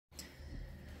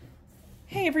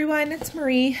Hey everyone, it's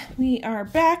Marie. We are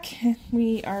back.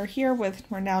 We are here with,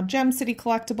 we're now Gem City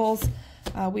Collectibles.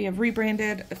 We have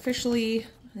rebranded officially,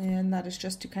 and that is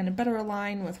just to kind of better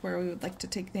align with where we would like to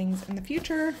take things in the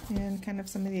future and kind of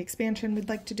some of the expansion we'd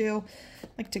like to do. I'd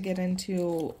like to get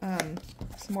into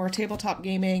some more tabletop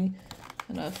gaming,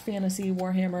 kind of fantasy,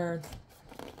 Warhammer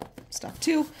stuff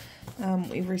too.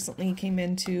 We recently came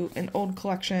into an old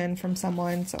collection from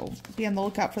someone, so be on the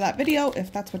lookout for that video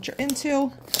if that's what you're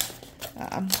into.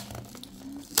 And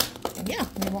yeah,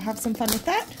 we will have some fun with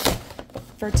that.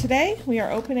 For today, we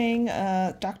are opening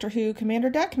Doctor Who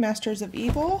Commander deck, Masters of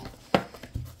Evil.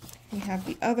 We have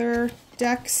the other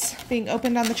decks being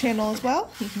opened on the channel as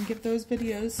well. You can give those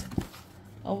videos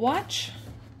a watch.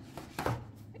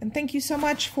 And thank you so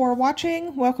much for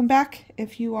watching. Welcome back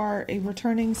if you are a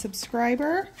returning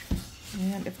subscriber.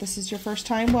 And if this is your first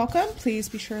time, welcome. Please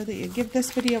be sure that you give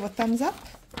this video a thumbs up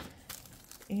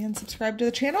and subscribe to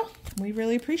the channel. We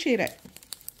really appreciate it.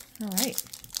 All right.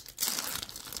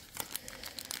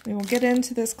 We will get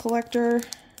into this collector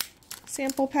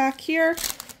sample pack here.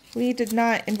 We did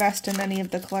not invest in any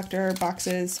of the collector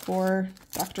boxes for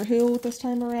Doctor Who this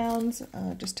time around.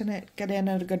 Just didn't get in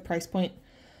at a good price point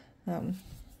to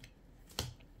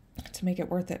make it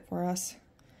worth it for us.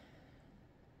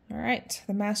 All right,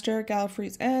 the Master,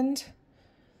 Gallifrey's End,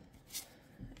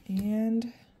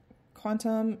 and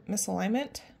Quantum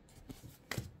Misalignment.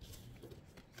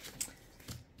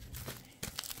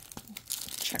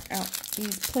 Check out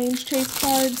these Planes Chase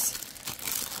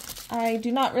cards. I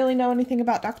do not really know anything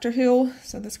about Doctor Who,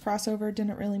 so this crossover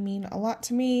didn't really mean a lot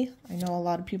to me. I know a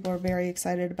lot of people are very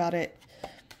excited about it,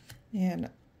 and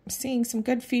I'm seeing some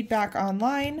good feedback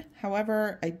online.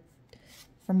 However,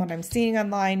 from what I'm seeing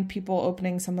online, people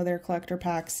opening some of their collector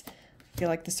packs feel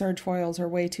like the Surge foils are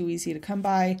way too easy to come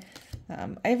by.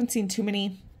 I haven't seen too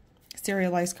many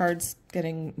serialized cards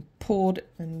getting pulled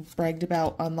and bragged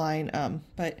about online,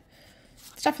 but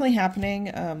it's definitely happening.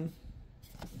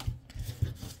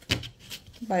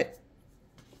 But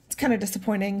it's kind of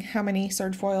disappointing how many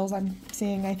Surge foils I'm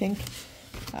seeing, I think.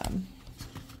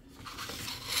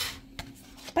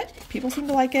 But people seem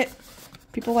to like it.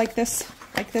 People like this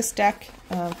deck,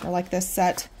 or like this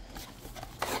set.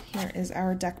 Here is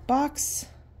our deck box.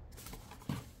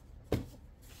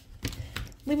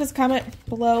 Leave us a comment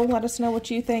below. Let us know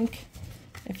what you think.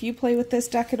 If you play with this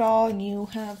deck at all and you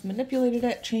have manipulated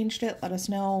it, changed it, let us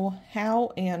know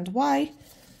how and why.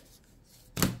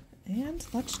 And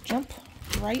let's jump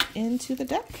right into the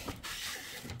deck.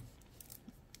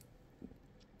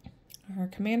 Our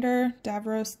Commander,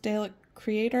 Davros Dalek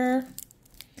Creator.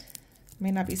 May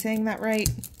not be saying that right.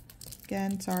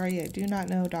 Again, sorry, I do not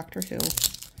know Doctor Who.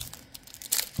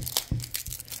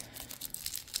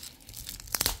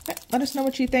 Let us know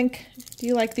what you think. Do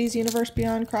you like these Universe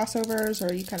Beyond crossovers, or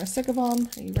are you kind of sick of them?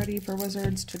 Are you ready for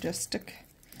Wizards to just stick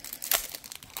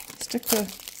to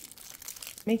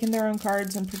making their own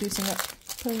cards and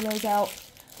putting those out?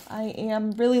 I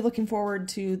am really looking forward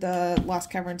to the Lost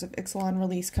Caverns of Ixalan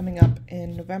release coming up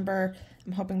in November.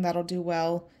 I'm hoping that'll do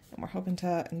well, and we're hoping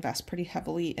to invest pretty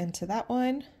heavily into that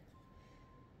one.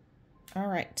 All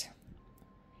right.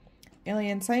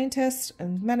 Alien Scientist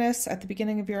and Menace. At the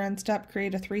beginning of your end step,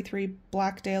 create a 3/3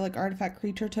 black Dalek artifact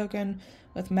creature token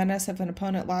with Menace if an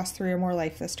opponent lost 3 or more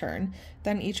life this turn.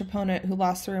 Then each opponent who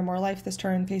lost 3 or more life this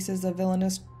turn faces a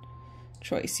villainous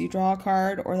choice. You draw a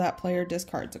card, or that player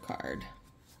discards a card.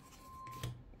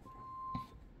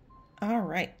 All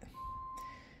right.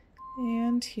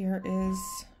 And here is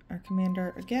our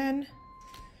Commander again.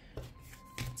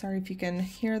 Sorry if you can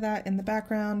hear that in the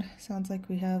background. Sounds like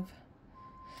we have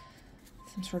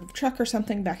some sort of truck or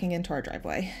something backing into our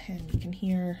driveway, and you can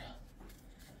hear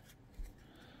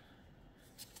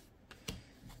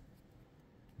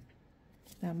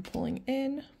them pulling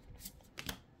in.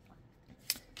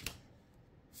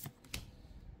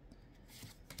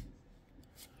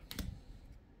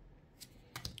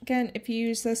 Again, if you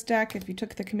use this deck, if you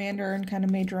took the Commander and kind of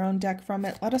made your own deck from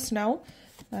it, let us know.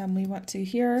 We want to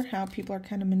hear how people are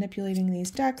kind of manipulating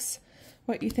these decks,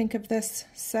 what you think of this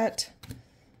set.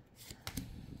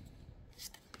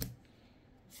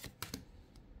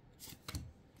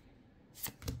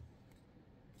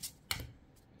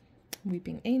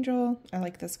 Weeping Angel. I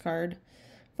like this card.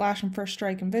 Flash and First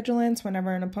Strike and Vigilance.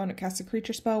 Whenever an opponent casts a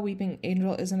creature spell, Weeping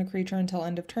Angel isn't a creature until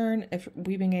end of turn. If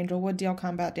Weeping Angel would deal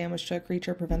combat damage to a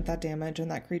creature, prevent that damage, and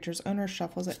that creature's owner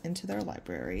shuffles it into their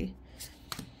library.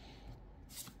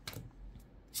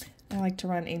 I like to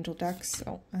run Angel decks,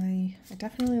 so I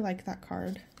definitely like that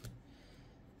card.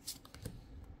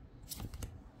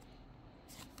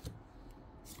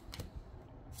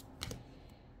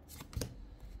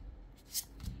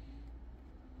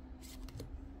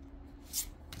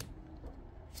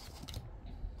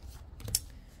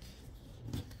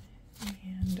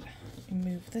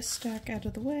 this stack out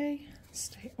of the way,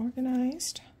 stay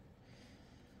organized.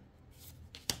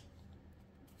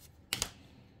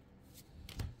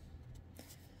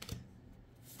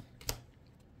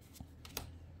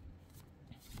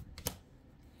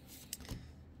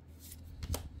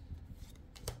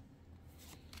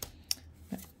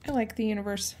 I like the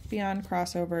Universe Beyond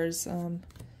crossovers.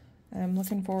 I'm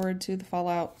looking forward to the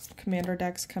Fallout Commander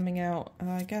decks coming out,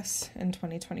 I guess, in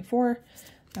 2024.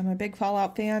 I'm a big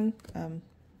Fallout fan,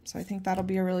 so I think that'll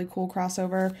be a really cool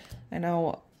crossover. I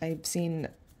know I've seen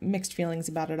mixed feelings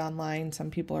about it online. Some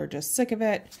people are just sick of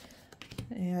it,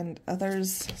 and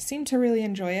others seem to really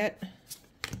enjoy it.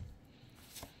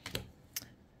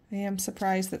 I am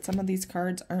surprised that some of these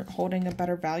cards aren't holding a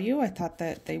better value. I thought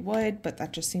that they would, but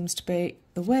that just seems to be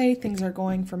the way things are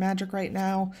going for Magic right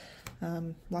now.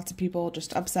 Lots of people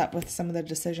just upset with some of the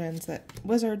decisions that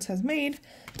Wizards has made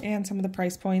and some of the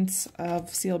price points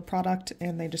of sealed product,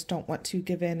 and they just don't want to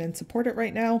give in and support it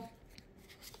right now.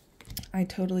 I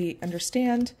totally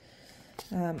understand.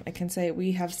 I can say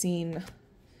we have seen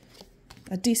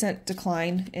a decent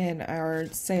decline in our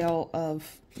sale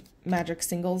of Magic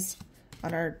singles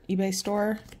on our eBay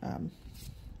store.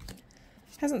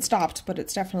 Hasn't stopped, but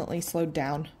it's definitely slowed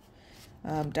down.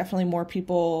 Definitely more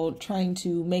people trying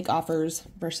to make offers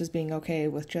versus being okay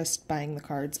with just buying the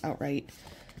cards outright.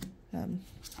 And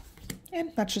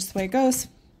that's just the way it goes.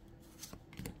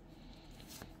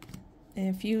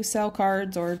 If you sell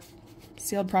cards or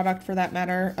sealed product for that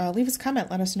matter, leave us a comment.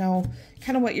 Let us know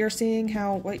kind of what you're seeing,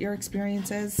 what your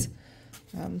experience is.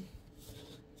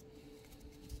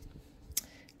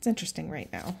 It's interesting right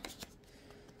now.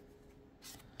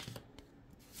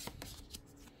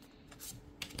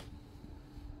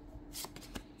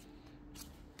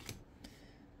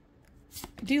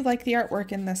 I do like the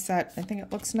artwork in this set. I think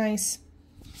it looks nice.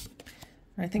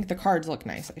 Or I think the cards look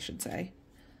nice, I should say.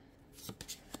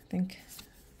 I think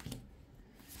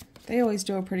they always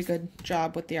do a pretty good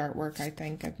job with the artwork, I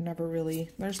think.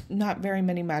 There's not very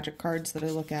many Magic cards that I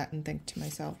look at and think to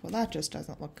myself, well, that just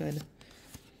doesn't look good.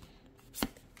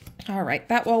 All right,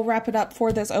 that will wrap it up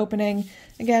for this opening.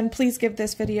 Again, please give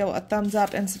this video a thumbs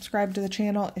up and subscribe to the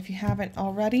channel if you haven't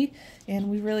already. And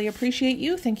we really appreciate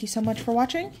you. Thank you so much for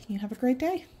watching. You have a great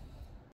day.